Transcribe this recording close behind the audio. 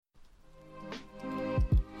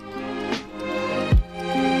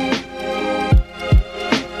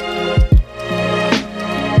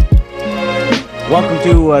Welcome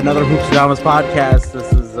to another Hoops and Dramas podcast.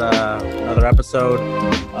 This is another episode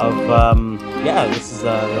of this is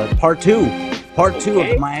the part two of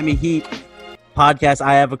the Miami Heat podcast.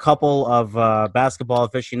 I have a couple of basketball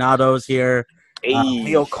aficionados here.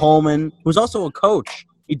 Leo Coleman, who's also a coach.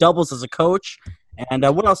 He doubles as a coach. And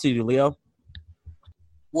what else do you do, Leo?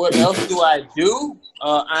 What else do I do?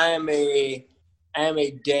 I am a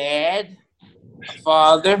dad, a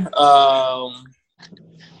father.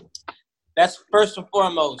 That's first and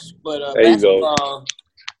foremost. But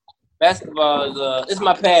basketball is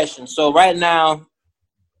my passion. So right now,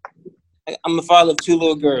 I'm the father of two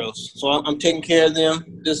little girls. So I'm taking care of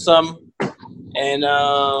them this summer, and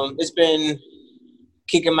it's been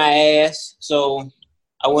kicking my ass. So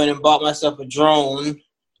I went and bought myself a drone.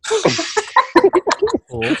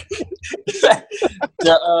 Cool. To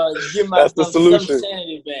give myself some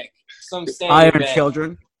sanity back. Iron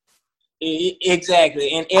children.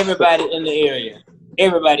 Exactly, and everybody in the area.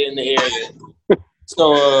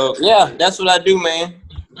 So that's what I do, man.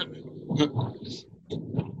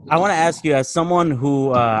 I want to ask you, as someone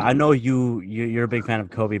who I know you're a big fan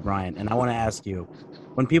of Kobe Bryant, and I want to ask you,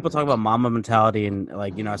 when people talk about Mamba mentality and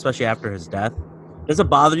especially after his death, does it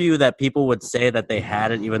bother you that people would say that they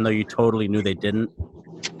had it even though you totally knew they didn't?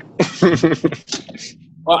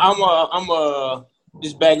 Well, I'm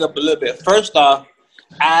just back up a little bit. First off,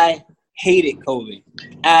 I hated Kobe.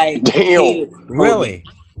 Hated Kobe. Really?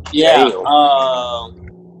 Yeah. It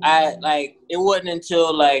wasn't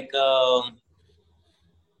until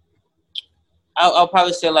I'll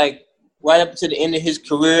probably say right up to the end of his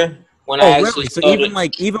career when I actually started.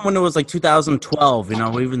 So even when it was 2012,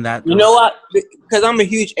 even that. You know what? Because I'm a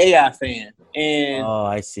huge AI fan. And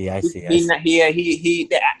I see. AI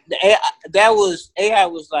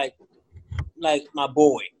was like my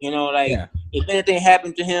boy, If anything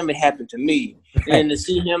happened to him, it happened to me. And to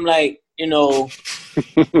see him going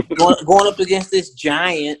up against this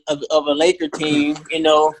giant of a Laker team,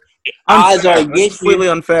 odds are against you. Completely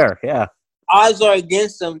unfair, yeah. Odds are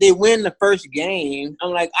against them. They win the first game.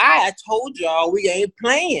 I'm like, I told y'all we ain't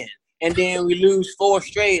playing. And then we lose 4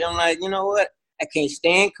 straight. I'm like, you know what? I can't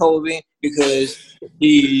stand Kobe because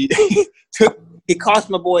he cost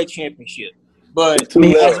my boy a championship. But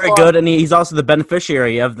he's very good, and he's also the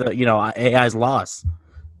beneficiary of the AI's loss.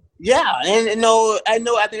 Yeah, and I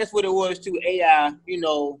think that's what it was too. AI,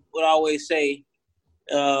 would always say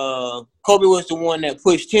Kobe was the one that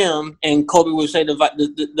pushed him, and Kobe would say the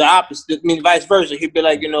opposite. I mean, vice versa. He'd be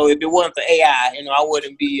like, if it wasn't for AI, I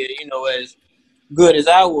wouldn't be as good as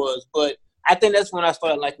I was. But I think that's when I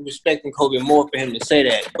started respecting Kobe more for him to say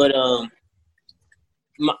that. But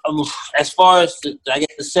as far as the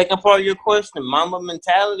second part of your question, Mamba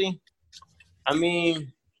mentality, I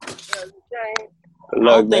mean, I just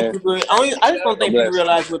don't think people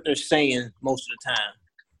realize what they're saying most of the time.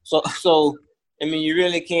 So I mean, you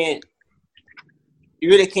really can't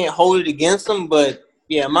hold it against them. But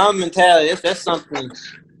yeah, Mamba mentality, that's something.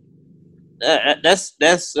 That's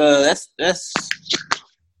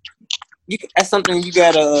something you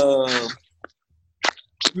gotta.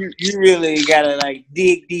 You really gotta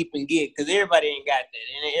dig deep and get, because everybody ain't got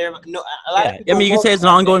that, and a lot of people. I mean, you can say it's an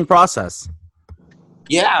ongoing process.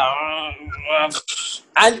 Yeah,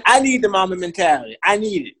 I need the Mamba mentality. I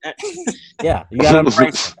need it. Yeah, you gotta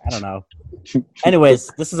embrace it. I don't know. Anyways,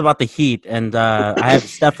 this is about the Heat, and I have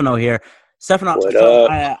Stefano here. Stefano,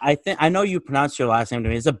 I know you pronounce your last name to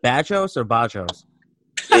me. Is it Bajos or Bajos?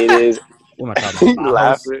 It is. What am I talking about?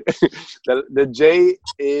 Laughing. The J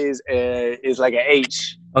is like an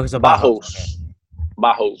H. Okay, so Bajos. Okay.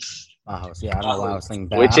 Bajos. Yeah, I don't know why I was thinking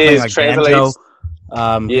that. Which is translates.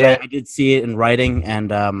 Yeah, I did see it in writing,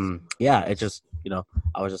 and it just I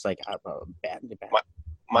was just like,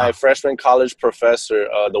 my freshman college professor,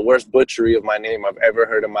 the worst butchery of my name I've ever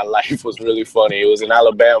heard in my life was really funny. It was in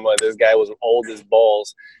Alabama. This guy was old as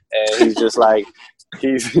balls, and he's just like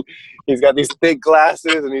he's got these thick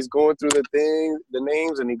glasses, and he's going through the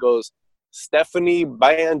names, and he goes, Stephanie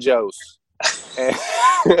Banjos.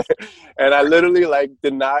 And I literally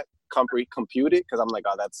did not compute it, because I'm like,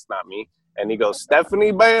 oh, that's not me. And he goes,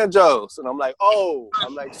 Stephanie Banjos. And I'm like,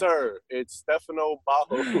 sir, it's Stefano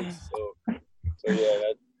Bajos. So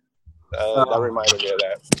yeah, that reminded me of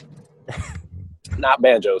that. Not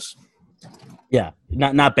Banjos. Yeah,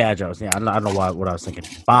 not Bajos. Yeah, I don't know what I was thinking.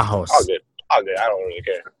 Bajos. All good. I don't really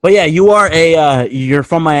care. But yeah, you are you're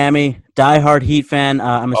from Miami, diehard Heat fan.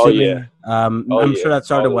 I'm assuming. I'm sure that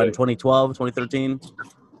started in 2012, 2013.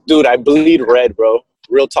 Dude, I bleed red, bro.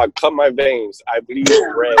 Real talk, cut my veins. I bleed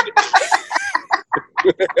red.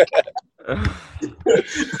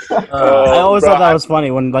 I always thought that was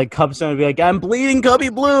funny when like Cubs fans would be like, "I'm bleeding Cubby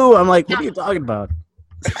Blue." I'm like, "What are you talking about?"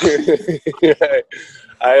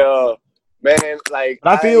 Man, like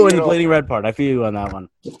But I feel you in the bleeding red part. I feel you on that one.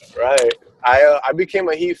 Right. I became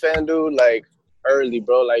a Heat fan, dude, like early,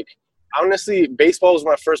 bro. Like honestly, baseball was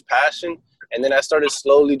my first passion, and then I started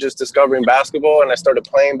slowly just discovering basketball, and I started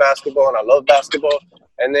playing basketball, and I love basketball.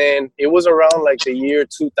 And then it was around like the year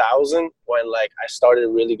 2000 when like I started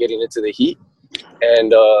really getting into the Heat.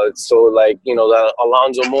 And so like, you know, the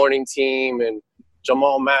Alonzo Mourning team and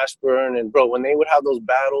Jamal Mashburn, and bro, when they would have those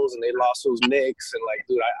battles and they lost those Knicks, and like,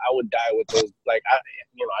 dude, I would die with those. Like,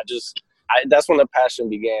 that's when the passion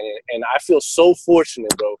began. And I feel so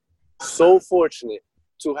fortunate, bro, so fortunate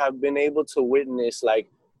to have been able to witness like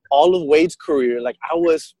all of Wade's career. Like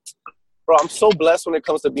bro, I'm so blessed when it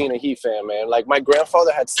comes to being a Heat fan, man. Like my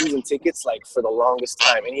grandfather had season tickets like for the longest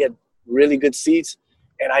time, and he had really good seats.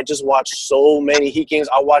 And I just watched so many Heat games.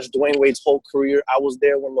 I watched Dwayne Wade's whole career. I was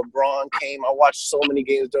there when LeBron came. I watched so many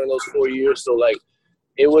games during those 4 years. So like,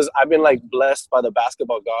 I've been like blessed by the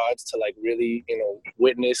basketball gods to like really, you know,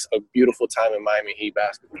 witness a beautiful time in Miami Heat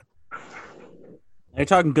basketball. Are you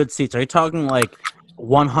talking good seats? Are you talking like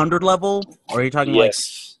 100 level, or are you talking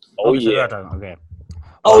yes. like? Oh yeah. Okay.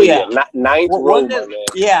 Oh yeah. Ninth row, my man.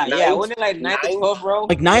 Yeah, yeah. Wasn't it like ninth or 12th row?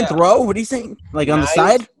 Like ninth row? What are you saying? Like on the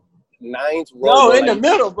side? Ninth row. No, in the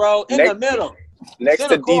middle, bro. In the middle. Next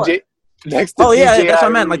to DJ. Next to oh yeah, DJ that's what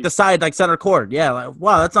I meant. Like the side, like center court. Yeah. Like,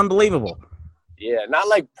 wow, that's unbelievable. Yeah, not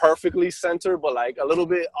like perfectly center, but like a little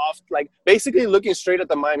bit off, like basically looking straight at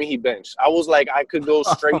the Miami Heat bench. I was like, I could go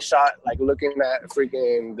straight shot, like looking at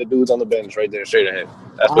freaking the dudes on the bench right there, straight ahead.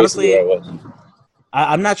 That's honestly basically where I was.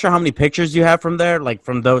 I'm not sure how many pictures you have from there, like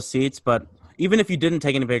from those seats, but even if you didn't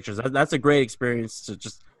take any pictures, that's a great experience to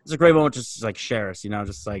just. It's a great moment just to like share us, you know,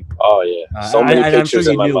 just like. Oh yeah, so many pictures I'm sure you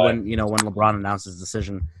in my knew mind. when LeBron announced his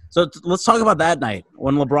decision. So let's talk about that night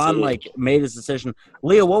when LeBron like made his decision.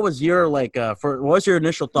 Leo, what was your like what was your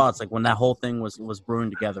initial thoughts like when that whole thing was brewing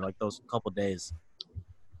together, like those couple days?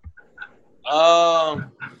 There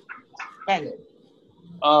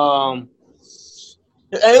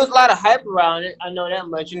was a lot of hype around it. I know that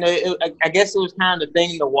much. You know, I guess it was kind of the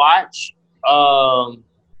thing to watch.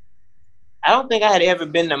 I don't think I had ever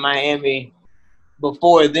been to Miami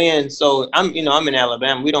before then. So I'm in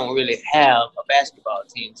Alabama. We don't really have a basketball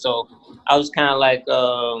team. So I was kind of like,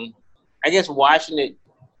 I guess watching it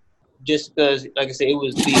just because, like I said, it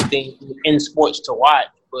was the thing in sports to watch.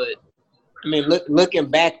 But I mean, looking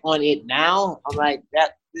back on it now, I'm like,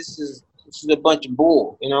 this is a bunch of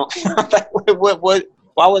bull, you know. Like, what?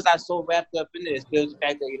 Why was I so wrapped up in this? Because the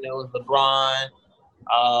fact that it was LeBron.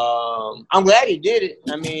 I'm glad he did it.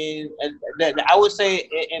 I mean, I would say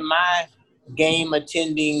in my game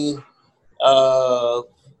attending, going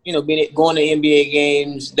to NBA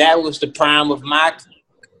games, that was the prime of my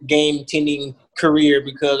game attending career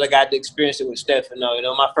because I got to experience it with Stefano. You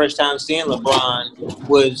know, my first time seeing LeBron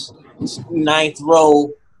was ninth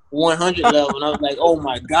row, 100 level, and I was like, oh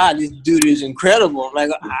my God, this dude is incredible. I'm like,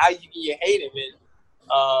 how you hate him? And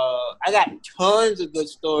I got tons of good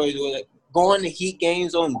stories with it. Going to Heat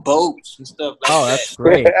games on boats and stuff like that. Oh, that's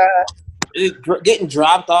great. Getting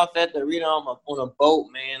dropped off at the arena on a boat,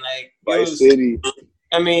 man. Like Vice City.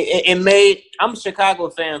 I mean, it made. I'm a Chicago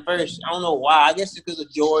fan first. I don't know why. I guess it's because of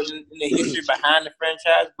George and the history behind the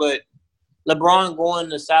franchise. But LeBron going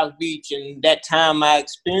to South Beach and that time I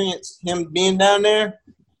experienced him being down there,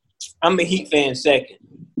 I'm a Heat fan second.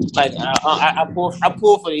 Like I pull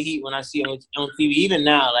for the Heat when I see them on TV. Even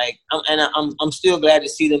now, like I'm still glad to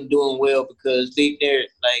see them doing well because they're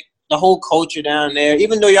like the whole culture down there.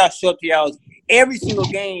 Even though y'all show up to y'all every single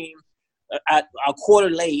game a quarter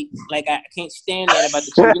late, like I can't stand that about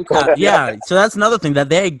the Cuban culture. Yeah, so that's another thing that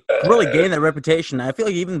they really gained that reputation. I feel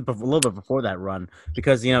like even a little bit before that run,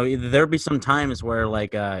 because you know there'd be some times where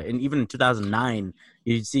like even in 2009.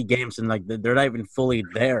 You see games and like they're not even fully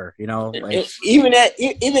there, you know. Like, even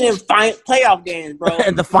in playoff games, bro.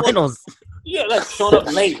 In the finals. Yeah, like showing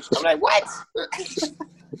up late. I'm like, what?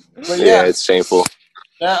 But yeah, it's shameful.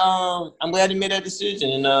 I'm glad he made that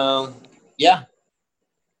decision, and yeah.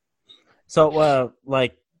 So,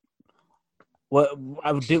 like, what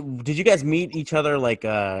did you guys meet each other like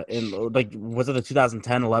in like was it the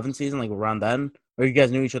 2010-11 season, like around then? Or you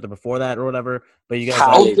guys knew each other before that or whatever, but you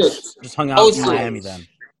guys just hung out in Miami then.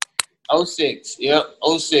 06, yep,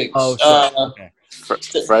 06. Okay.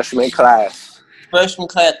 Freshman class.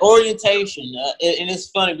 Orientation. And it's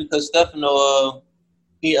funny because Stefano,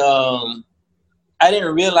 I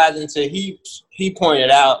didn't realize until he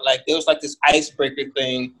pointed out, like there was like this icebreaker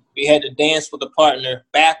thing. We had to dance with a partner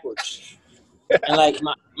backwards. And like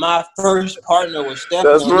my first partner was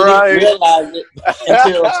Stefano. That's He right. didn't realize it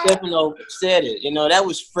until Stefano said it. You know, that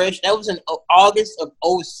was fresh. That was in August of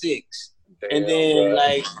 06. And then, bro.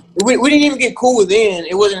 like, we didn't even get cool then.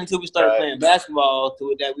 It wasn't until we started Right. playing basketball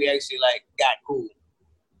that we actually, like, got cool.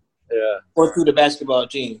 Yeah. Or through the basketball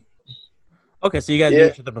team. Okay, so you guys knew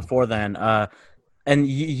each other before then. And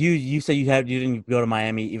you said you didn't go to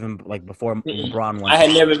Miami even like before LeBron went.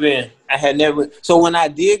 I had never. So when I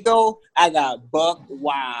did go, I got buck.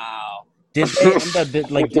 Wow. Did they end up? Did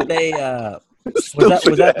they?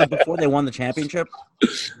 Was that like before they won the championship,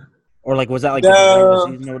 or like was that like the regular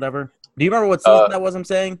season or whatever? Do you remember what season that was? I'm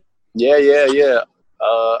saying. Yeah.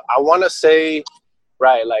 I want to say,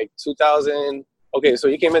 right, like 2000. Okay, so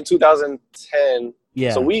he came in 2010.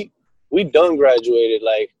 Yeah. So we done graduated,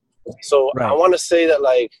 like. So Right. I want to say that,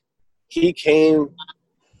 like, he came,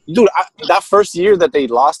 dude. That first year that they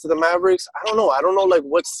lost to the Mavericks, I don't know, like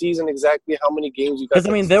what season exactly, how many games you guys. Because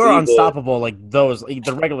I mean, they were unstoppable. Like those, like,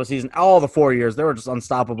 the regular season, all the 4 years, they were just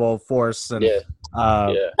unstoppable force. And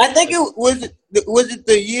I think it was it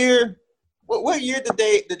the year. What year did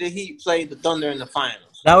the Heat play the Thunder in the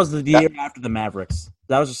finals? that was the year after the Mavericks.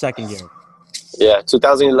 That was the second year. Yeah,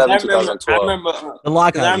 2011, 2012. I remember The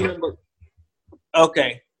lockout I year. remember.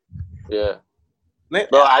 Okay. Yeah. Man,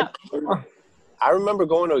 Bro, I remember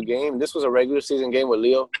going to a game. This was a regular season game with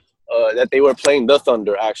Leo that they were playing the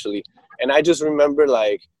Thunder, actually. And I just remember,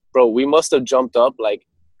 like, bro, we must have jumped up, like,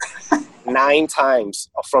 9 times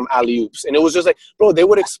from alley-oops. And it was just like, bro, they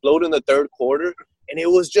would explode in the third quarter. And it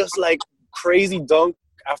was just, like, crazy dunk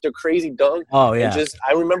after crazy dunk. Oh, yeah. And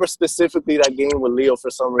I remember specifically that game with Leo for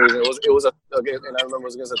some reason. It was and I remember it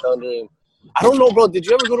was against the Thunder. And I don't know, bro. Did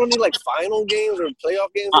you ever go to any, like, final games or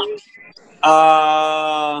playoff games?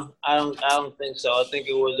 I don't think so. I think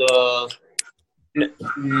it was no.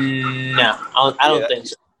 I don't think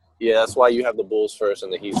so. Yeah, that's why you have the Bulls first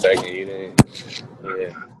and the Heat second. You didn't.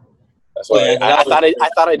 Yeah, that's why I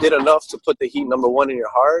thought I did enough to put the Heat number 1 in your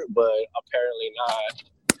heart, but apparently not.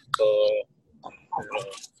 So,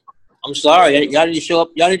 I'm sorry. Y'all need to show up.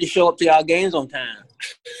 Y'all need to show up to y'all games on time.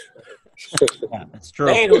 Yeah, that's true.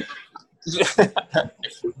 They ain't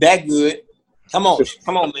that good. Come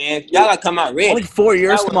on, man. Y'all gotta come out ready. Only 4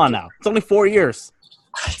 years. Come on now. It's only 4 years.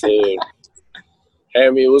 dude, I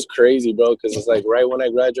mean, it was crazy, bro, because it's like right when I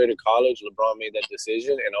graduated college, LeBron made that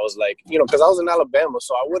decision, and I was like, because I was in Alabama,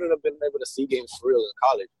 so I wouldn't have been able to see games for real in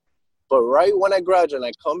college. But right when I graduated and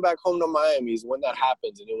I come back home to Miami is when that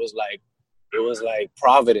happens, and it was like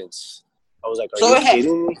Providence. I was like, are you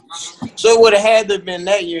kidding me? So it would have had to have been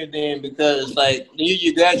that year then, because like the year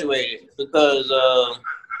you graduated, because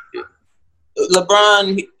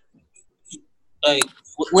LeBron, like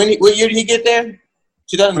what year did he get there?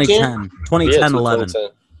 2010? 2010, 11.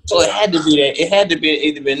 So it had to be that. It had to be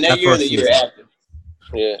either been that year or the year after.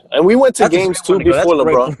 Yeah, and we went to games too before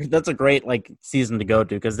LeBron. That's a great like season to go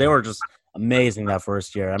to because they were just amazing that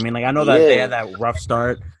first year. I mean, like I know that they had that rough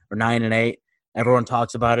start or 9-8. Everyone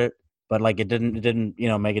talks about it, but like it didn't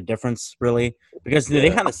make a difference really because they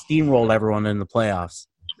kind of steamrolled everyone in the playoffs.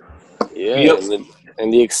 Yeah, yep.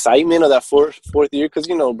 And the excitement of that fourth year, because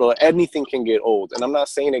bro, anything can get old, and I'm not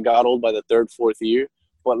saying it got old by the third, fourth year,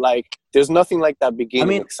 but like there's nothing like that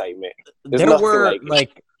beginning excitement.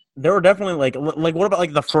 There were definitely like what about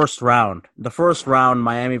like the first round? The first round,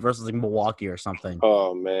 Miami versus like Milwaukee or something.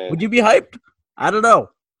 Oh man, would you be hyped? I don't know,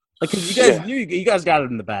 like because you guys knew you guys got it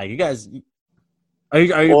in the bag. You guys. Are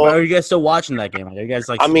you guys still watching that game? Like, are you guys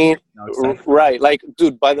like? I mean, right? Like,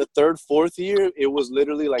 dude, by the third, fourth year, it was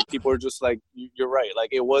literally like people were just like, "You're right."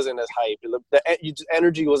 Like, it wasn't as hype. The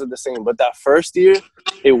energy wasn't the same. But that first year,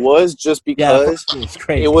 it was just because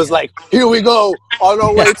it was like, "Here we go on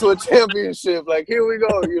our way to a championship." Like, here we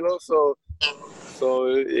go, So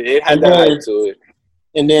it had that hype to it.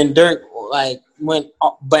 And then Dirk like went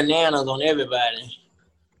bananas on everybody.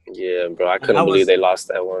 Yeah, bro, I couldn't believe they lost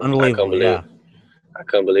that one. Unbelievable. I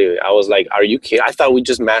couldn't believe it. I was like, are you kidding? I thought we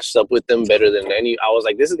just matched up with them better than any. I was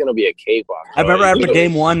like, this is going to be a cakewalk. I remember after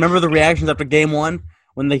game one. Remember the reactions after game one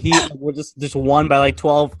when the Heat were just won by like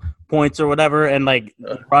 12 points or whatever, and like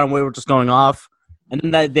Brown Wade were just going off. And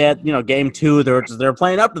then they had, game two, they were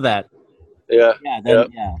playing up to that. Yeah. Yeah.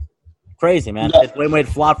 Crazy, man. Wade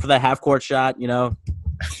flopped for that half-court shot,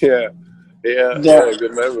 Yeah.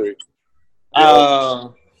 Good memory. I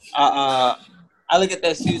look at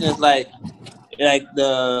that season as like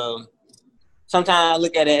sometimes I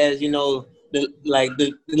look at it as the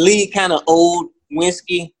league kind of owed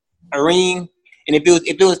Winsky a ring, and if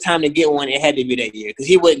it was time to get one, it had to be that year because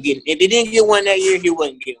he wasn't getting. If he didn't get one that year, he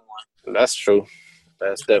wasn't getting one. That's true.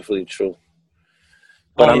 That's definitely true.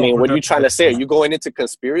 But I mean, what are you trying to say? Are you going into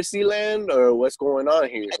conspiracy land, or what's going on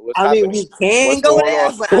here? What's happening? We can go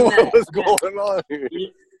there, but I'm not. What's going on here?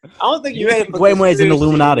 I don't think you're ready for Dwayne Wade's an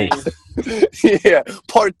Illuminati. Yeah,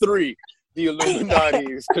 part 3. The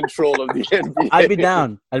Illuminati's control of the NBA. I'd be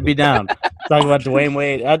down. Talking about Dwayne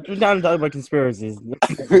Wade. I'd be down to talk about conspiracies.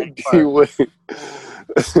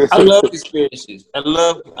 I love conspiracies. I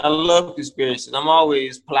love conspiracies. I'm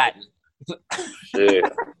always plotting. Shit.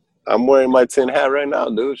 I'm wearing my tin hat right now,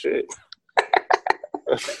 dude. Shit.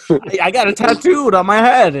 I got it tattooed on my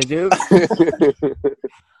head, dude.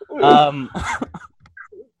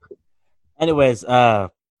 Anyways,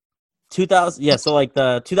 2000. Yeah, so like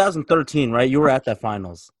the 2013, right? You were at that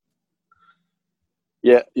finals.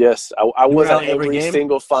 Yeah. Yes. I was at every every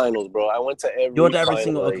single finals, bro. I went to every. You went to every final,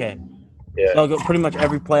 single. like, Okay. Yeah. So pretty much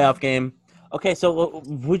every playoff game. Okay, so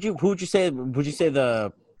who would you say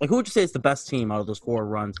is the best team out of those 4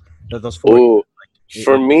 runs? Those 4. Ooh,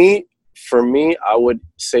 for me, I would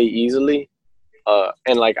say easily.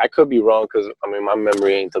 And like I could be wrong because I mean my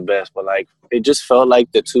memory ain't the best, but like it just felt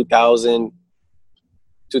like the 2011-12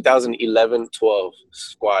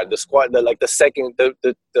 squad, the second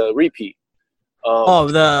the repeat.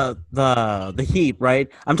 The Heat, right?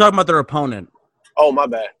 I'm talking about their opponent. Oh, my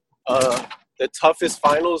bad. The toughest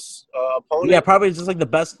finals opponent. Yeah, probably just like the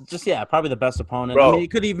best. Probably the best opponent. Bro, I mean,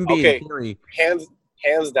 it could even be in theory.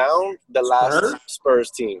 Hands down, the last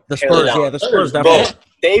Spurs team. The Spurs, the Spurs definitely. Bro,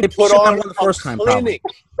 they put on the first time. Clinic.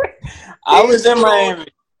 I was in Miami.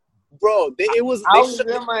 Bro, it was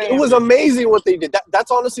amazing what they did. That's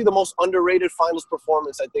honestly the most underrated finals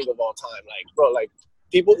performance I think of all time. Like, bro, like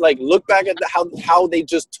people like look back at how they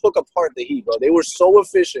just took apart the Heat, bro. They were so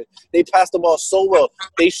efficient. They passed the ball so well.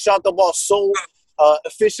 They shot the ball so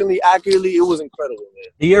efficiently, accurately. It was incredible, man.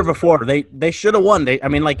 The year before, they should have won. They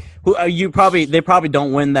probably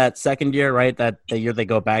don't win that second year, right? That the year they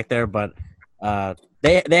go back there, but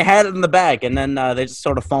they had it in the bag, and then they just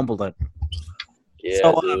sort of fumbled it.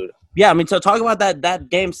 Yeah, dude. Yeah, I mean, so talk about that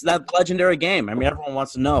game, that legendary game. I mean, everyone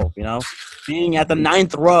wants to know, being at the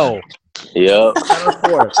 9th row. Yeah.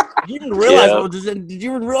 You didn't realize did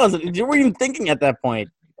you even realize it? You weren't even thinking at that point.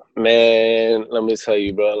 Man, let me tell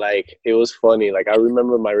you, bro. Like, it was funny. Like, I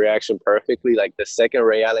remember my reaction perfectly. Like, the second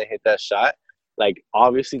Ray Allen hit that shot, like,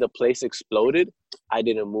 obviously the place exploded. I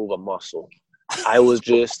didn't move a muscle. My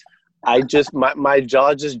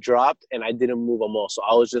jaw just dropped, and I didn't move a muscle.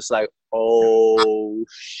 I was just like, oh,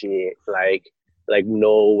 shit. Like,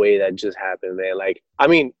 no way that just happened, man. Like, I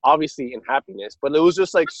mean, obviously in happiness, but it was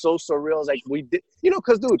just, like, so surreal. Like, we did,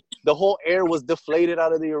 because, dude, the whole air was deflated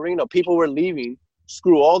out of the arena. People were leaving.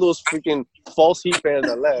 Screw all those freaking false Heat fans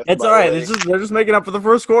that left. It's all right. They're just making up for the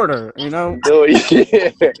first quarter, Dude,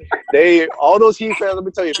 yeah. All those Heat fans, let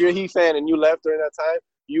me tell you, if you're a Heat fan and you left during that time,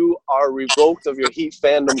 you are revoked of your Heat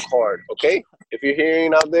fandom card, okay? If you're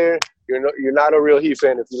hearing out there, you're not a real Heat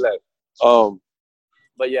fan if you left.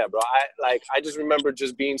 But yeah, bro, I just remember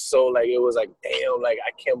just being so, like, it was like, damn, like,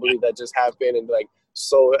 I can't believe that just happened. And, like,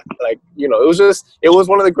 so, like, it was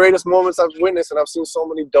one of the greatest moments I've witnessed, and I've seen so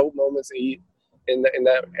many dope moments in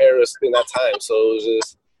that era, in that time. So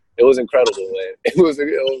it was incredible, man. It was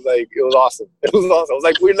awesome. It was awesome. I was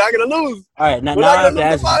like, we're not going to lose. All right, now I have to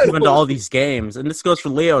ask you, you've been to all these games, and this goes for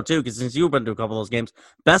Leo, too, because since you've been to a couple of those games,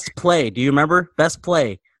 best play, do you remember? Best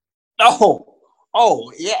play. Oh,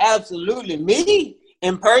 yeah, absolutely. Me?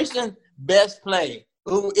 In person, best play. It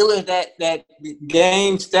was that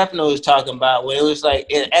game Stefano was talking about when it was like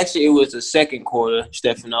it was the second quarter.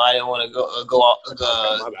 Stefano, I didn't want to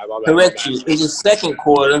correct you. It was the second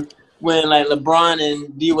quarter when like LeBron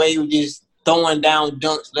and D-Wade were just throwing down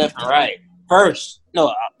dunks left and right. First,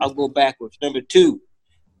 no, I'll go backwards. Number 2.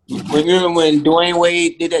 Remember when Dwayne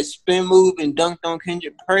Wade did that spin move and dunked on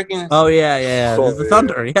Kendrick Perkins? Oh, yeah. It was the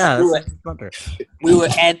Thunder. Yeah, the Thunder. We were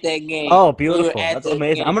at that game. Oh, beautiful. That's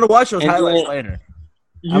amazing. Game. I'm going to watch those highlights later.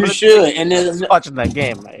 You should. And then watching that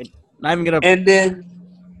game. Right? Not even going to. And then,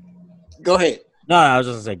 go ahead. No, I was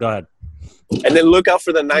just going to say, go ahead. And then look out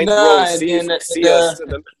for the 9th row. See us.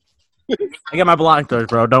 I got my binoculars,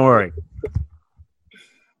 bro. Don't worry.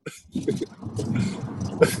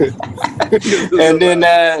 And then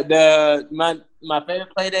my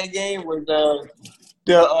favorite play that game was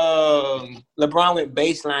the LeBron went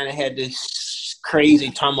baseline and had this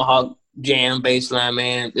crazy tomahawk jam baseline,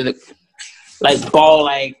 man. Like ball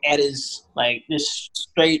like at his like just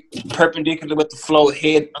straight perpendicular with the floor,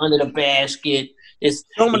 head under the basket. It's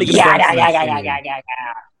so many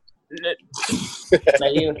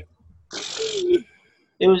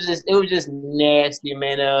it was just nasty,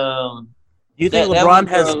 man. Do you think LeBron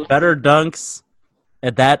has better dunks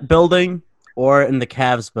at that building or in the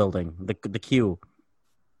Cavs building, the Q?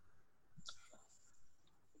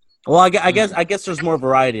 Well, I guess there's more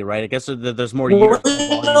variety, right? I guess there's more years.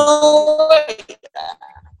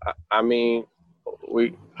 I mean,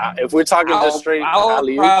 if we're talking just straight, I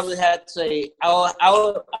would probably have to say I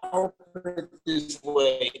would put it this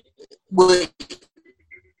way.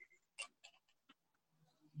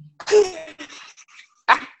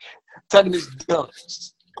 Talking this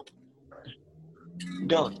dunks.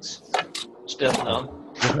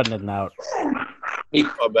 Stefano. You're cutting it out.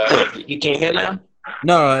 My bad. You can't hear now?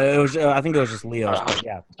 No, it was. I think it was just Leo's. But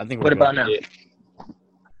yeah, I think. What about now? Yeah.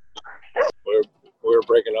 We're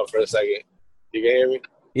breaking up for a second. You can hear me?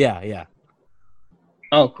 Yeah.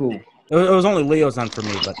 Oh, cool. It was only Leo's on for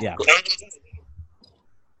me, but yeah.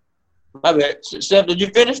 My bad. Steph, did you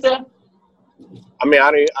finish that? I mean,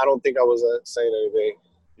 I don't think I was saying anything.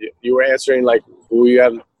 You were answering like who you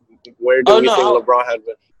have. Where do you think LeBron had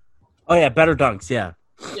been? Oh yeah, better dunks. Yeah.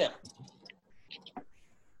 Yeah.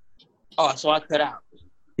 Oh, so I cut out.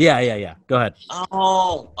 Yeah. Go ahead.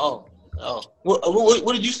 Oh.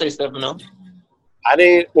 What did you say, Stefano? I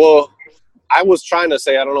didn't. Well, I was trying to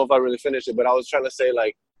say. I don't know if I really finished it, but I was trying to say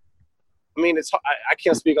like. I mean, I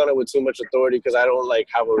can't speak on it with too much authority because I don't like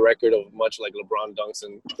have a record of much like LeBron dunks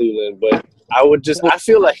in Cleveland. But I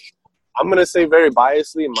feel like I'm gonna say very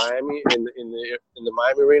biasedly Miami in the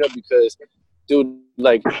Miami arena because, dude,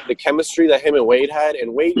 like the chemistry that him and Wade had,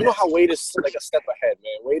 and Wade, you know how Wade is like a step ahead,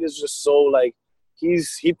 man. Wade is just so like he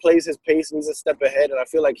plays his pace and he's a step ahead, and I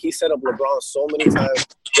feel like he set up LeBron so many times.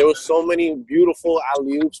 There were so many beautiful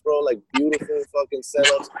alley-oops, bro, like beautiful fucking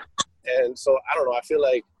setups, and so I don't know. I feel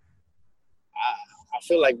like.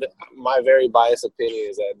 My very biased opinion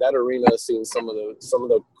is that arena has seen some of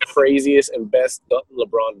the craziest and best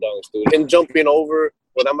LeBron dunks, dude. Him jumping over,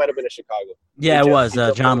 well, that might have been in Chicago. Yeah, it was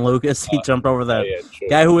John Lucas. He jumped over that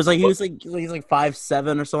guy who was like he's like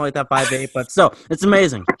 5'7" or something like that, 5'8". But still, it's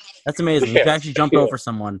amazing. That's amazing. He actually jumped over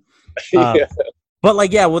someone. But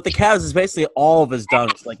like, yeah, with the Cavs, it's basically all of his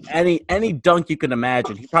dunks. Like any dunk you can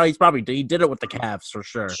imagine. He did it with the Cavs for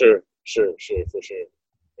sure. For sure.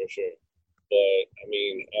 But I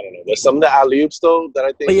mean, I don't know. There's some of the alley-oops though that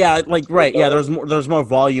I think. But yeah, like right, yeah. There's more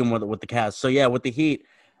volume with the Cavs. So yeah, with the Heat,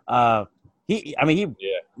 he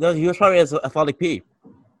was probably as athletic P.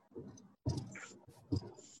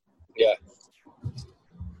 Yeah.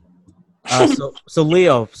 So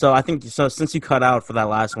Leo, I think since you cut out for that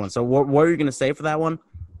last one, so what were you gonna say for that one?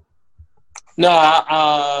 No,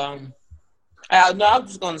 I was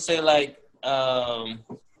just gonna say like I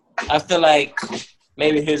feel like.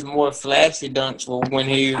 Maybe his more flashy dunks were when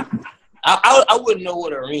I wouldn't know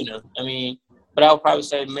what arena. I mean, but I would probably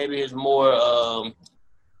say maybe his more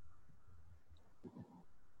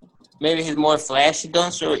flashy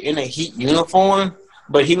dunks are in a Heat uniform.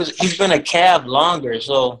 But he's been a Cav longer,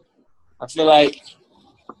 so I feel like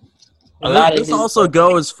this also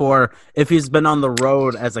goes for if he's been on the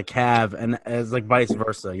road as a Cav and as like vice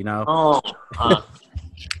versa, you know.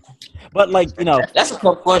 But, like, you know. That's a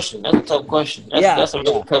tough question. That's a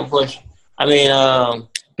really tough question. I mean,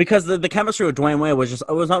 because the chemistry with Dwayne Wade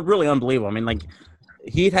was not really unbelievable. I mean, like,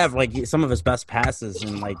 he'd have, like, some of his best passes.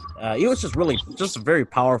 And, like, he was just a very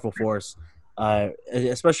powerful force,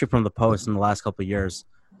 especially from the post in the last couple of years.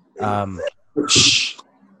 Yeah,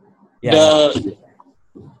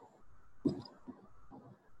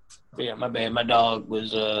 my bad. My dog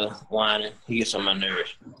was whining. He gets on my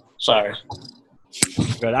nerves. Sorry.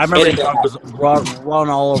 Good. I remember the dog was rolling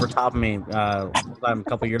all over top of me a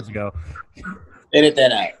couple years ago. Edit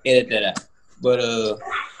that out. But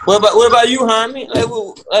what about you, Jaime?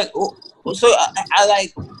 So I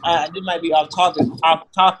like this might be off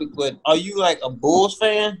topic, but are you like a Bulls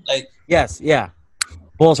fan? Like yes, yeah.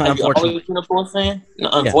 Bulls, have you always been a Bulls fan? No,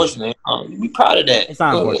 unfortunately, you be proud of that. It's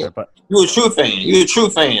not unfortunate, but you're a true fan.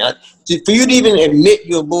 For you to even admit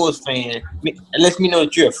you're a Bulls fan, it lets me know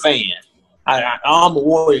that you're a fan. I'm a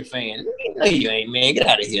Warrior fan. No, you ain't, man. Get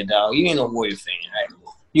out of here, dog. You ain't no Warrior fan, right?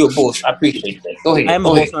 You're a Bulls. I appreciate that. Go ahead. I am a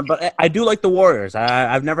Bulls fan, but I do like the Warriors.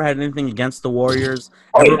 I've never had anything against the Warriors.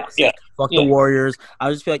 Yeah. Fuck the Warriors.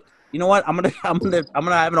 I just feel like, you know what? I'm gonna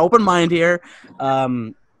have an open mind here.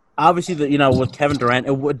 Obviously, with Kevin Durant,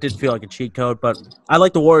 it did feel like a cheat code, but I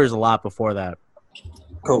liked the Warriors a lot before that.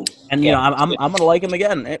 Cool. And I'm gonna like him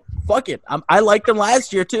again. Fuck it. I liked him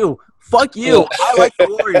last year too. Fuck you. I like the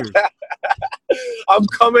Warriors. I'm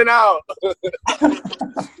coming out.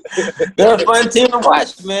 They're a fun team to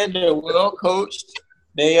watch, man. They're well coached.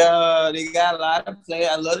 They got a lot of play.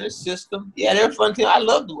 I love their system. Yeah, they're a fun team. I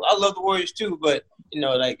love the Warriors too. But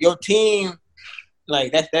like your team,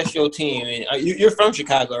 like that's your team. And you're from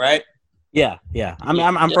Chicago, right? Yeah. I mean,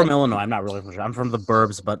 I'm from Illinois. I'm not really from Chicago. I'm from the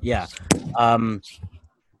burbs, but yeah.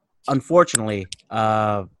 Unfortunately,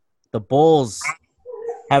 the Bulls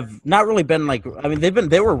have not really been like. I mean,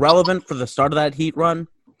 they were relevant for the start of that Heat run,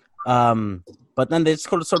 but then they just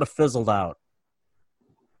sort of fizzled out.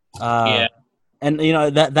 Yeah. And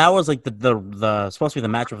that was like the supposed to be the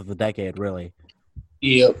matchup of the decade, really.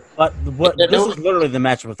 Yep. But this is literally the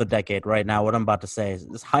matchup of the decade right now. What I'm about to say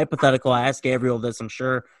is hypothetical. I asked Gabriel this. I'm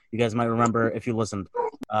sure you guys might remember if you listened.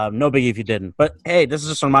 No biggie if you didn't. But hey, this is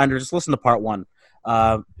just a reminder. Just listen to part one.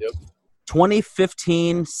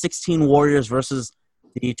 2015-16 Warriors versus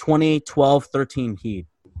the 2012-13 Heat.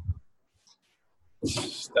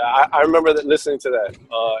 I remember listening to that,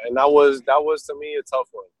 and that was to me a tough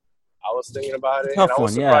one. I was thinking about it, and I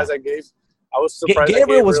was surprised I was surprised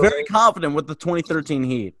Gabriel was very confident with the 2013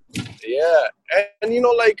 Heat. Yeah, and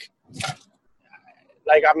like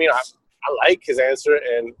I mean, I like his answer,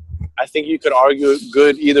 and I think you could argue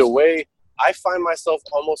good either way. I find myself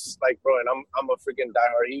almost like, bro, and I'm a freaking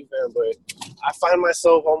diehard Heat fan, but I find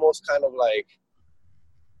myself almost kind of like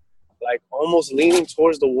almost leaning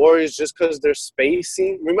towards the Warriors just because they're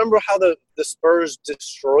spacing. Remember how the Spurs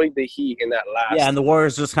destroyed the Heat in that last? Yeah, and the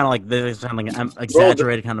Warriors just kind of like an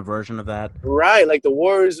exaggerated kind of version of that. Right, like the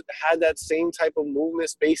Warriors had that same type of movement,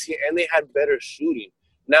 spacing, and they had better shooting.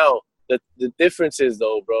 Now the difference is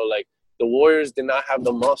though, bro, like the Warriors did not have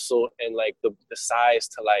the muscle and like the size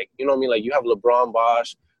to like, you know what I mean? Like you have LeBron,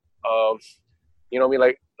 Bosh, you know what I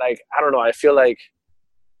mean? Like I don't know. I feel like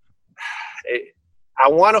I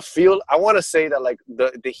want to say that like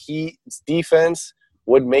the Heat's defense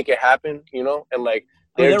would make it happen, and like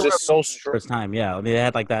they're just so strong. First time, yeah. I mean, they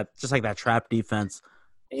had like that, just like that trap defense.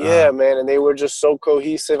 Yeah, man, and they were just so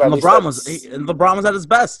cohesive. And LeBron was at his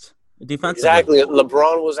best defensively. Exactly,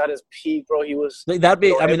 LeBron was at his peak, bro. He was. That'd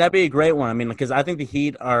be a great one. I mean, because I think the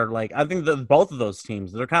Heat are like, I think that both of those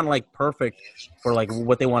teams, they're kind of like perfect for like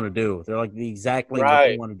what they want to do. They're like exactly what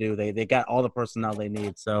they want to do. They got all the personnel they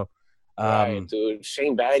need. So. Right, dude.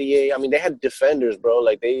 Shane Battier. I mean, they had defenders, bro.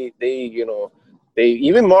 Like they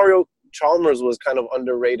even Mario Chalmers was kind of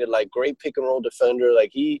underrated. Like great pick and roll defender.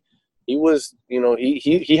 Like he was,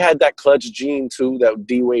 he had that clutch gene too that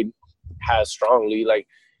D Wade has strongly. Like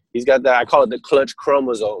he's got that. I call it the clutch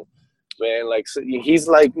chromosome, man. Like so he's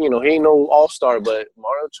like, he ain't no all-star, but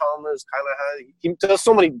Mario Chalmers he does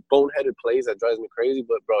so many boneheaded plays that drives me crazy.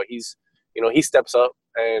 But bro, he's he steps up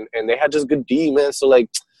and they had just good D, man. So like.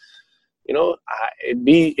 It'd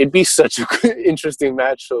be such an interesting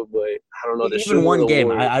matchup, but I don't know. Even one game.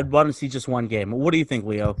 I'd want to see just one game. What do you think,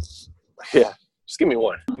 Leo? Yeah, just give me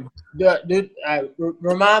one. Dude,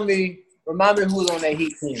 remind me who's on that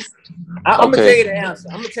Heat team. I'm gonna tell you the answer.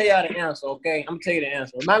 I'm gonna tell y'all the answer. Okay, I'm gonna tell you the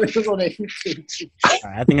answer. Remind me who's on that Heat team. All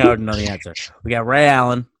right, I think I already know the answer. We got Ray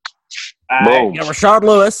Allen. Right. We got Rashard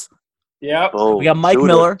Lewis. Yep. We got Mike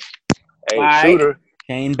Miller. Hey, shooter.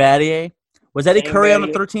 Shane Battier. Was Eddie Curry on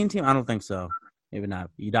the 13 team? I don't think so. Maybe not.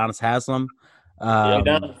 Udonis Haslem.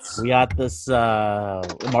 We got this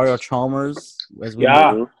Mario Chalmers.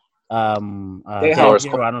 Yeah. I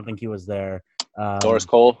don't think he was there. Norris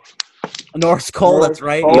Cole. That's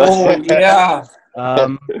right. Oh, yeah.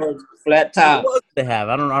 Flat top. What did they have?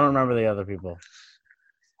 I don't remember the other people.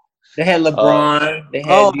 They had LeBron. They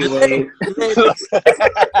had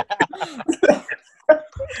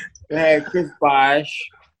they had Chris Bosh.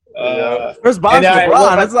 Chris Bosh,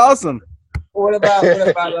 LeBron. That's awesome. What about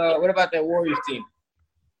that Warriors team?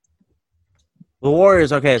 The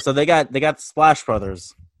Warriors. Okay, so they got the Splash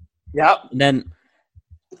Brothers. Yep. And then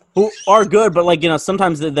who are good, but like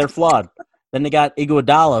sometimes they're flawed. Then they got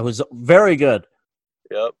Iguodala, who's very good.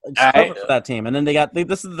 Yep. For that team, and then they got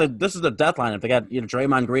this is the death lineup. They got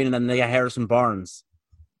Draymond Green, and then they got Harrison Barnes.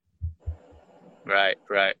 Right.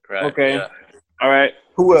 Okay. Yeah. All right.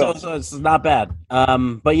 Who else? So it's not bad.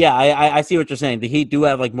 But yeah, I see what you're saying. The Heat do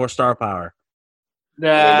have like more star power.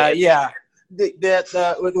 Yeah.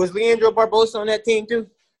 Was Leandro Barbosa on that team too?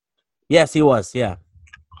 Yes, he was. Yeah.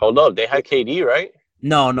 Hold up, they had KD, right?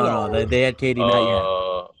 No. They had KD not yet.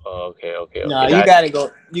 Okay. No, you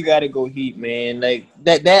gotta go Heat, man. Like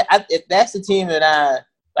that's the team that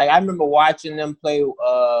I remember watching them play in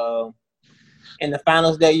the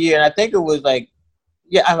finals that year, and I think it was like.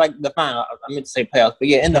 Yeah, I like the final. I meant to say playoffs, but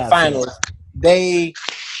yeah, in the finals,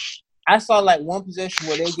 I saw like one possession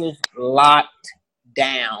where they just locked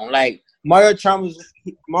down. Like Mario Chalmers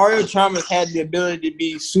had the ability to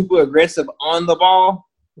be super aggressive on the ball,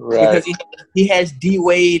 right? Because he has D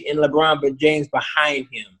Wade and LeBron, but James behind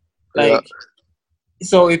him. Like,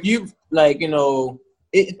 so if you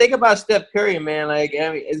think about Steph Curry, man. Like,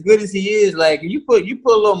 I mean, as good as he is, like you put a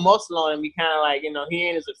little muscle on him, he kind of like he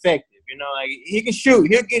ain't as effective. Like he can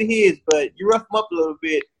shoot, he'll get his, but you rough him up a little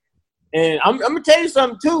bit. And I'm gonna tell you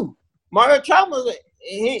something too. Mario Chalmers,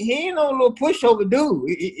 he ain't no little pushover dude.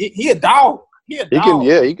 He a dog. He a dog.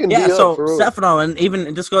 He can. Yeah, D so up for real. Stefano, and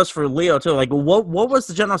even this goes for Leo too. Like, what was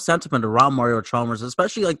the general sentiment around Mario Chalmers,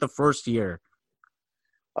 especially like the first year,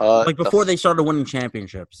 like before they started winning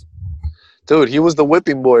championships? Dude, he was the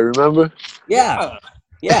whipping boy. Remember? Yeah.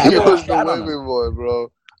 He was the whipping boy,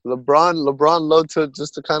 bro. LeBron loved to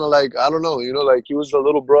kind of like, I don't know, like he was the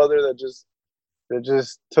little brother that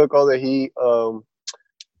just took all the heat.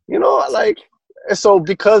 Like, so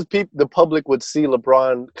because the public would see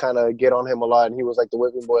LeBron kind of get on him a lot, and he was like the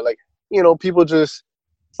whipping boy, like, people just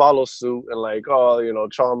follow suit and like, oh,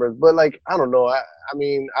 Chalmers. But like, I don't know. I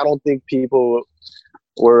mean, I don't think people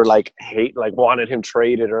were like wanted him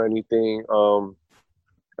traded or anything, or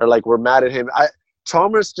like were mad at him.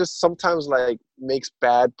 Chalmers just sometimes like makes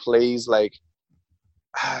bad plays, like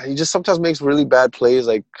he just sometimes makes really bad plays,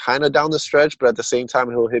 like kind of down the stretch, but at the same time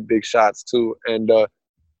he'll hit big shots too. And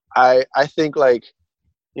I think like,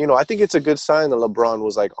 I think it's a good sign that LeBron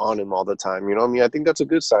was like on him all the time. You know what I mean? I think that's a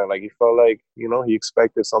good sign. Like he felt like, he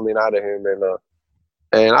expected something out of him,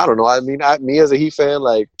 and I don't know. I mean, me as a Heat fan,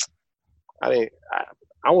 like I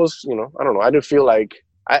was, I don't know. I didn't feel like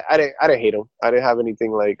I didn't hate him. I didn't have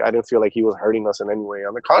anything like, I didn't feel like he was hurting us in any way.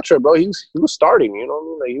 On the contrary, bro, he was starting. You know what I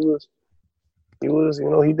mean? Like he was.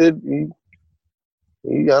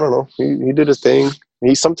 I don't know. He did his thing.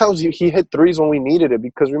 Sometimes he hit threes when we needed it,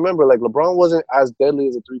 because remember, like LeBron wasn't as deadly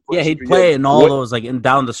as a 3-point. Yeah, he'd play in all those, like in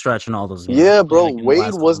down the stretch and all those games. Yeah, bro. Like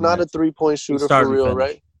Wade was not a 3-point shooter for real,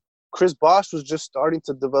 right? Chris Bosh was just starting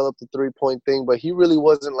to develop the 3-point thing, but he really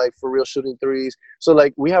wasn't like for real shooting threes. So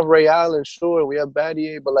like we have Ray Allen, sure, we have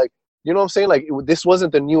Battier, but like, you know what I'm saying? Like this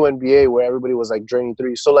wasn't the new NBA where everybody was like draining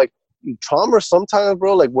threes. So like Chalmers sometimes,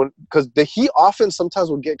 bro, like because the Heat offense sometimes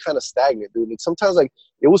would get kind of stagnant, dude. Like sometimes like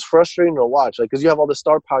it was frustrating to watch, like because you have all the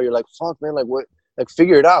star power, you're like, fuck, man, like what, like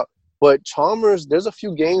figure it out. But Chalmers, there's a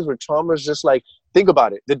few games where Chalmers just like, think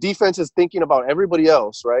about it. The defense is thinking about everybody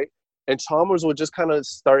else, right? And Chalmers would just kind of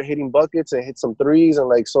start hitting buckets and hit some threes, and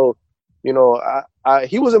like so, he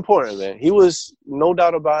was important, man. He was, no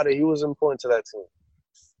doubt about it. He was important to that team.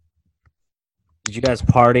 Did you guys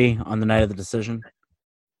party on the night of the decision?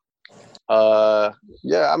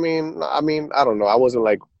 Yeah. I mean, I don't know. I wasn't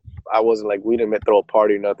like we didn't throw a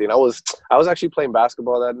party or nothing. I was actually playing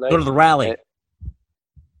basketball that night. Go to the rally.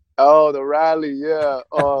 The rally, yeah.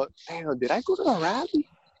 Damn, did I go to the rally?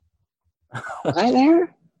 Was I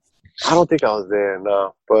there? I don't think I was there,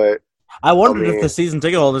 no. But I wondered if the season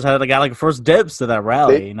ticket holders had like first dibs to that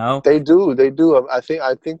rally. They do. I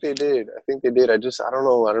think they did. I don't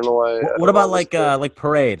know why. What about like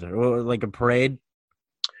parade or like a parade?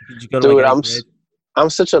 Did you go to Dude, parade? I'm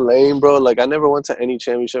such a lame, bro. Like I never went to any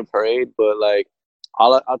championship parade, but like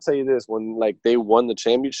I'll tell you this: when like they won the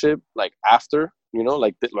championship, like after,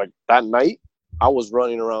 like that night, I was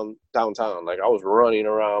running around downtown. Like I was running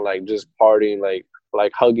around, like just partying, like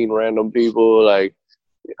hugging random people, like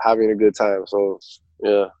having a good time. So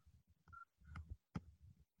yeah.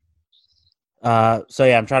 So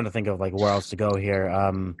yeah, I'm trying to think of like where else to go here.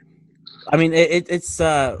 I mean, it's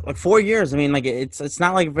like 4 years. I mean, like it's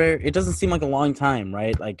not like it doesn't seem like a long time,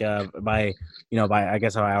 right? Like by I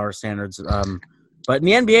guess by our standards. But in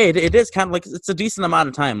the NBA, it is kind of like it's a decent amount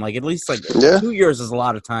of time. Like at least like 2 years is a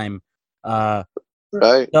lot of time.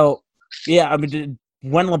 Right. So yeah, I mean,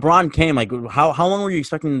 when LeBron came, like how long were you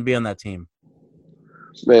expecting to be on that team?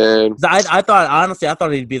 Man, I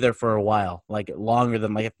thought he'd be there for a while, like longer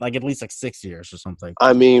than like at least like 6 years or something.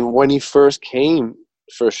 I mean, when he first came,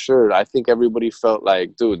 for sure, I think everybody felt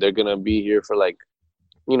like, dude, they're gonna be here for like,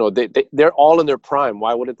 they're all in their prime.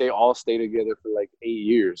 Why wouldn't they all stay together for like 8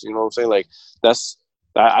 years? You know what I'm saying? Like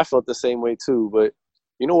I felt the same way too. But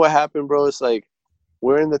you know what happened, bro? It's like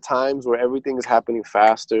we're in the times where everything is happening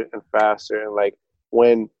faster and faster, and like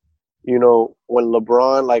when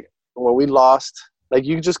LeBron, like when we lost. Like,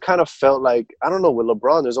 you just kind of felt like, I don't know, with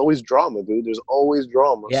LeBron, there's always drama, dude. There's always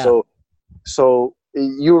drama. Yeah. So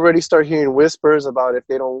you already start hearing whispers about if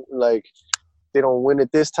they don't win it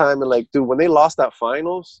this time. And, like, dude, when they lost that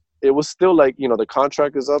finals, it was still like, the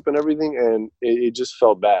contract is up and everything, and it just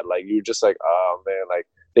felt bad. Like, you were just like, oh, man. Like,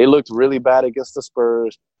 they looked really bad against the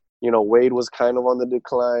Spurs. Wade was kind of on the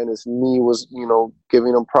decline. His knee was,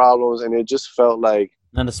 giving him problems. And it just felt like.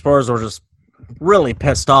 And the Spurs were just really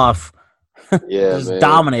pissed off. Yeah, just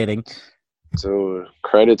dominating. So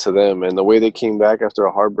credit to them, and the way they came back after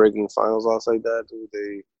a heartbreaking finals loss like that, dude.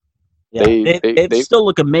 They still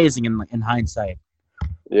look amazing in hindsight.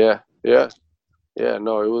 Yeah.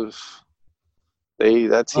 No, it was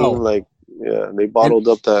that team they bottled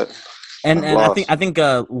up that. And I think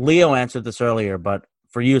Leo answered this earlier, but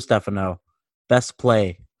for you, Stefano, best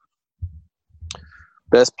play.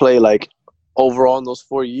 Best play like overall in those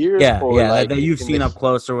 4 years, Yeah, or like that you've seen up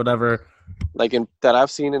close or whatever. Like that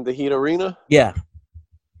I've seen in the Heat Arena. Yeah.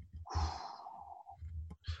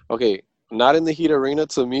 Okay, not in the Heat Arena.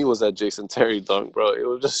 To me, was that Jason Terry dunk, bro. It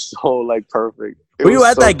was just so like perfect. Were you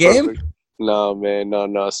at that game? No, man,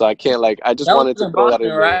 no. So I can't like. I just That wanted was to in throw Boston,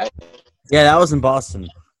 that in right? Yeah, that was in Boston.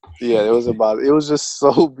 Yeah, it was about. It was just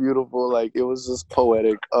so beautiful. Like it was just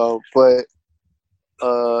poetic. But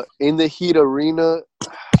in the Heat Arena,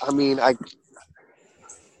 I mean,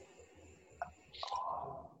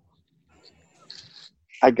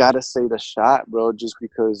 I gotta say the shot, bro, just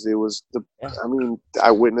because it was the. Yeah. I mean,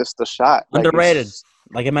 I witnessed the shot. Underrated,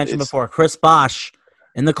 like I mentioned before. Chris Bosh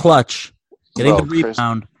in the clutch, getting the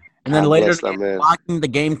rebound, and then later blocking the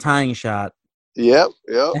game-tying shot. Yep.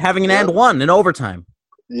 And having an and one in overtime.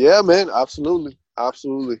 Yeah, man, absolutely.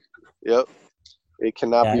 Yep, it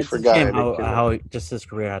cannot be forgotten. How just his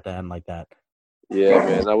career had to end like that. Yeah,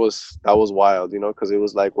 man, that was wild, because it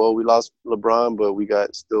was like, well, we lost LeBron, but we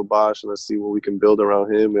got still Bosh, and let's see what we can build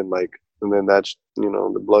around him, and then that's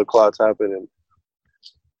the blood clots happened, and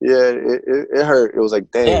yeah, it hurt. It was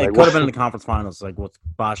like, dang, it could have been in the conference finals, like with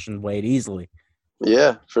Bosh and Wade easily.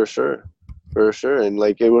 Yeah, for sure, and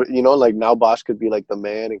like it, like now Bosh could be like the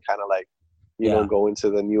man and kind of like, go into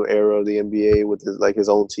the new era of the NBA with his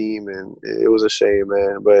own team, and it was a shame,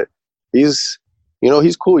 man, but he's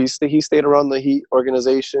cool. He stayed around the Heat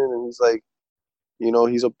organization, and he's like,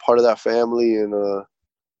 he's a part of that family, and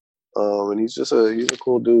he's just he's a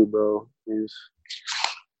cool dude, bro. He's,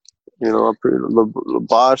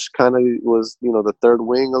 Bosh kind of was, the third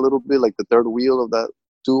wing a little bit, like the third wheel of that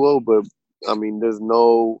duo. But I mean,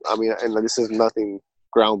 and this is nothing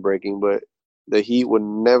groundbreaking, but the Heat would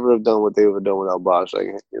never have done what they would have done without Bosh. Like,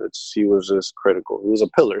 he was just critical. He was a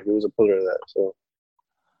pillar. Of that. So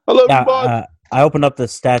I love you, Bosh. I opened up the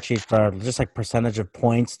stat sheet for just like percentage of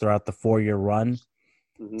points throughout the 4-year run.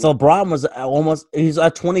 Mm-hmm. So LeBron was he's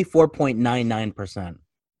at 24.99%.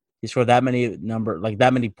 He scored that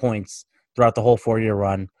many points throughout the whole 4-year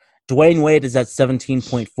run. Dwayne Wade is at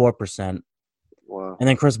 17.4%. Wow. And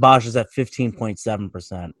then Chris Bosh is at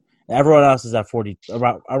 15.7%. Everyone else is at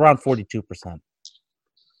around 42%.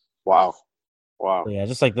 Wow. So yeah,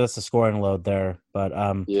 just like that's the scoring load there. But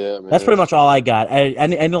yeah, man. That's pretty much all I got.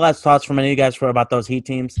 Any last thoughts from any of you guys about those Heat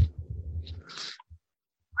teams?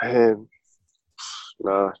 Man,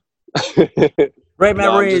 nah. Great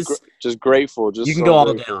memories. Just grateful. You can go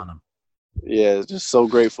all day on them. Yeah, just so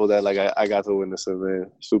grateful that I got to witness it, man.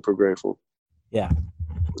 Super grateful. Yeah.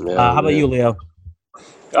 How about you, Leo?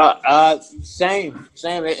 Same.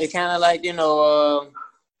 It kind of like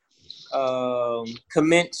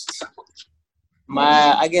commenced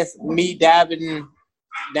I guess me diving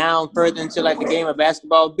down further into like the game of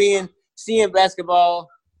basketball, seeing basketball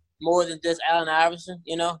more than just Allen Iverson,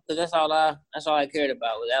 because that's all I cared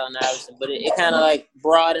about was Allen Iverson. But it kind of like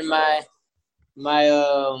broadened my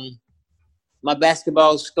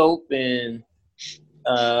basketball scope and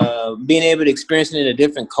being able to experience it in a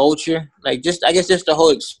different culture. Like I guess just the whole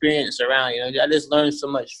experience around, I just learned so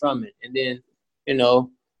much from it. And then,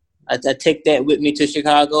 I take that with me to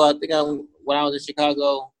Chicago. I think when I was in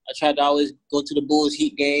Chicago, I tried to always go to the Bulls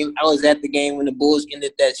Heat game. I was at the game when the Bulls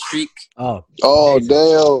ended that streak. Oh,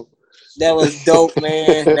 damn. That was dope,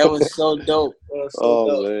 man. That was so dope.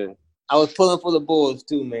 Man. I was pulling for the Bulls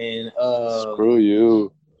too, man. Screw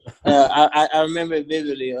you. I remember it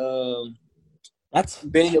vividly. That's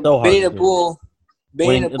Benny the Bull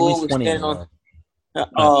was standing on.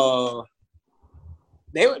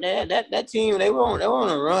 They were that team. They were on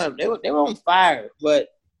a run. They were on fire. But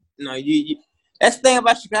you that's the thing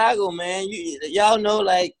about Chicago, man. Y'all know,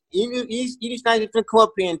 like you just not even come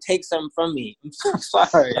up here and take something from me. I'm so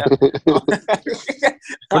sorry.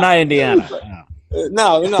 We're not Indiana.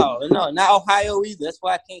 No, not Ohio either. That's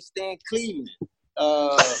why I can't stand Cleveland.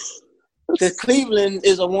 Because Cleveland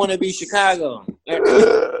is a wannabe Chicago.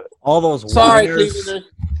 All those sorry, winners. Cleveland.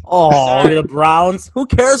 Oh, the Browns. Who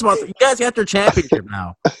cares about that? You guys got their championship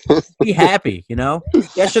now. Be happy, You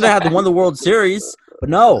guys should have won the World Series, but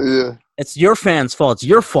no. Yeah. It's your fans' fault. It's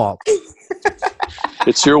your fault.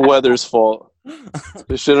 It's your weather's fault.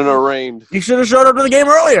 It shouldn't have rained. You should have showed up to the game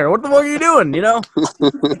earlier. What the fuck are you doing,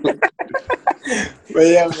 But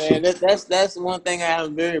yeah, man, that's one thing I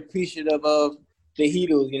am very appreciative of the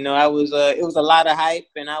Heatles. I was it was a lot of hype,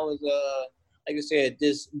 and I was like I said,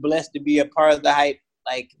 just blessed to be a part of the hype,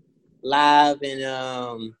 like live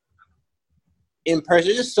and in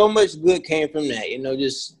person. Just so much good came from that.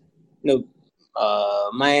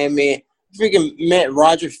 Miami. Freaking met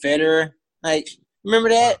Roger Federer. Like, remember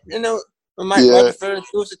that? When Roger Federer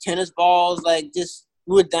threw the tennis balls. Like, just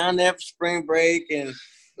we were down there for spring break, and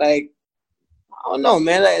like I don't know,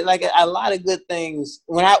 man, like a lot of good things.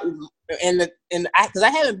 When because I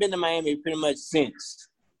haven't been to Miami pretty much since.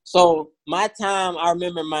 So my time I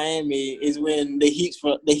remember in Miami is when the Heat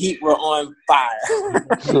were on fire.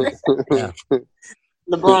 Yeah.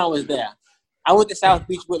 LeBron was there. I went to South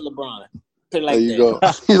Beach with LeBron. Put it like There you that.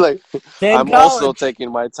 go. He's like, Same I'm college. also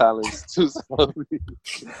taking my talents to South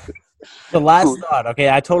Beach. The last thought. Okay,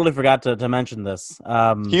 I totally forgot to mention this.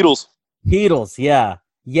 Heatles. Heatles, yeah.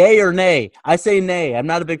 Yay or nay? I say nay. I'm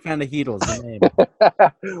not a big fan of Heatles. The name.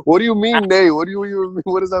 What do you mean, nay? What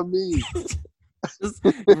does that mean? Just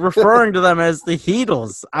referring to them as the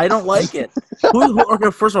Heatles. I don't like it. Okay,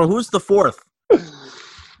 first of all, who's the fourth?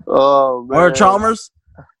 Oh man. Or Chalmers?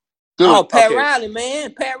 Dude, Pat Riley,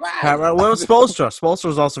 man. Pat Riley. What was Spoelstra? Spoelstra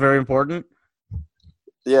was also very important.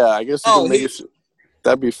 Yeah, I guess you can make it.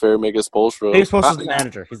 That'd be fair. Make it Spoelstra. Maybe Spoelstra's the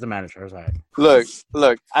manager. He's the manager. Sorry. Look.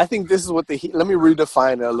 I think this is what the Heat. Let me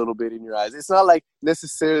redefine it a little bit in your eyes. It's not like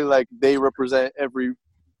necessarily like they represent every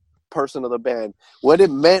person of the band. What it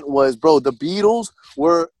meant was, bro, the Beatles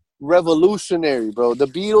were revolutionary, bro. The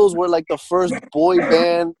Beatles were like the first boy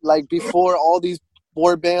band, like before all these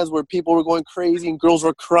boy bands where people were going crazy and girls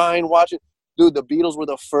were crying watching. Dude, the Beatles were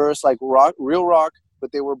the first like real rock,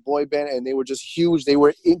 but they were boy band and they were just huge. They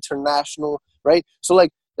were international, right? So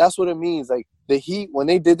like that's what it means. Like the Heat, when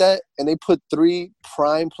they did that and they put three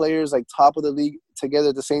prime players like top of the league together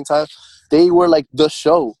at the same time, they were like the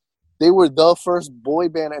show. They were the first boy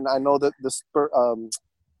band, and I know that the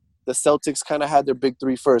Celtics kind of had their big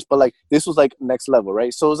three first, but like this was like next level,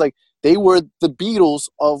 right? So it was like they were the Beatles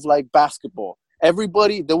of like basketball.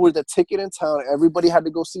 Everybody, they were the ticket in town. Everybody had to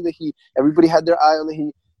go see the Heat. Everybody had their eye on the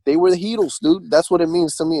Heat. They were the Heatles, dude. That's what it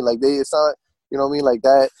means to me. Like it's not, you know what I mean? Like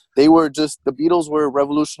that. They were just the Beatles were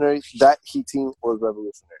revolutionary. That Heat team was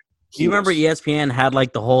revolutionary. Do you remember ESPN had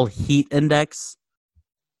like the whole Heat Index?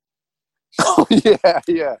 Oh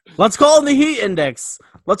yeah. Let's call them the Heat Index.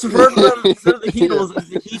 Let's refer to them instead of the Heatles as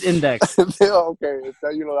the Heat Index. Okay,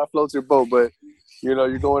 that floats your boat, but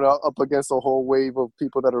you're going up against a whole wave of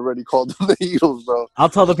people that already called them the Heatles, bro. I'll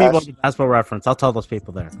tell the people at the Basketball Reference. I'll tell those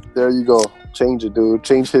people there. There you go. Change it, dude.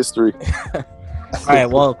 Change history. All right,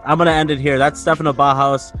 well, I'm going to end it here. That's Stefano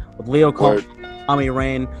Bauhaus with Leo Cole, Tommy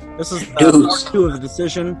Rain. This is part 2 of The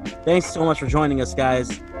Decision. Thanks so much for joining us,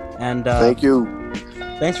 guys. And thank you.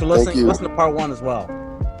 Thanks for listening. Listen to part 1 as well.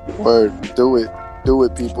 Word. Do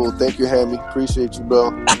it, people. Thank you, Hammy. Appreciate you,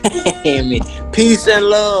 bro. Hammy. Peace and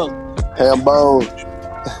love. Ham bone.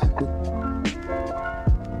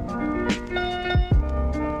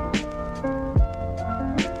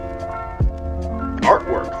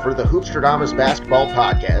 Artwork for the Hoopstradamus Basketball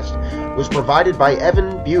Podcast was provided by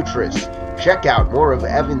Evan Butris. Check out more of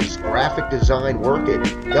Evan's graphic design work at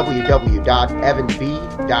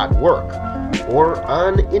www.evanb.work or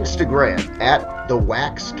on Instagram at The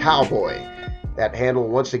Wax Cowboy. That handle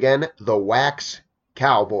once again, The Wax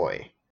Cowboy.